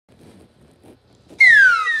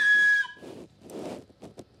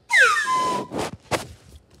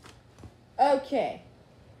Okay.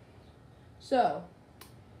 So,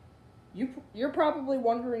 you're probably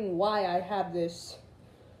wondering why I have this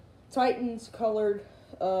Titans colored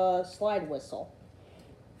slide whistle.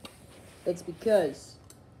 It's because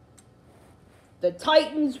the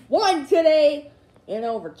Titans won today in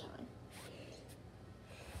overtime.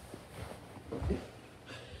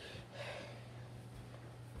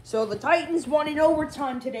 So the Titans won in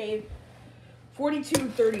overtime today,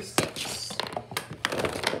 42-36.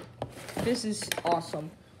 This is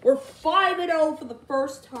awesome. We're 5-0 for the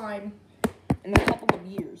first time in a couple of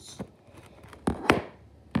years.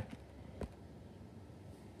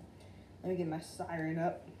 Let me get my siren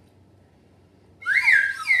up.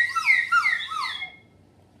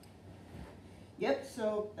 Yep,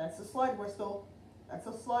 so that's a slide whistle. That's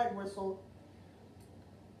a slide whistle.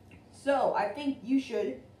 So I think you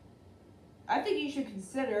should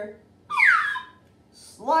consider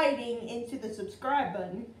sliding into the subscribe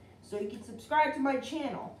button so you can subscribe to my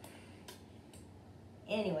channel.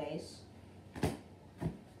 Anyways,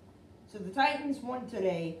 so the Titans won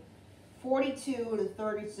today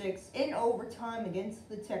 42-36 in overtime against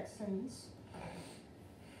the Texans.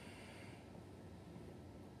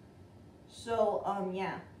 So,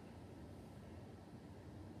 yeah.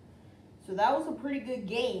 So that was a pretty good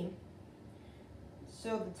game.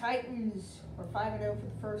 So the Titans are 5-0 for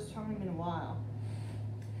the first time in a while.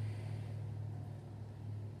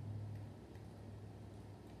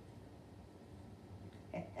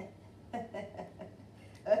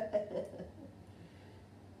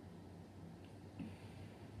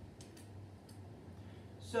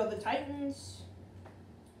 So the Titans.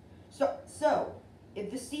 So if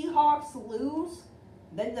the Seahawks lose,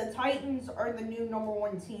 then the Titans are the new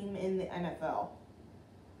 #1 team in the NFL.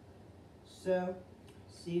 So,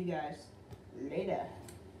 see you guys later.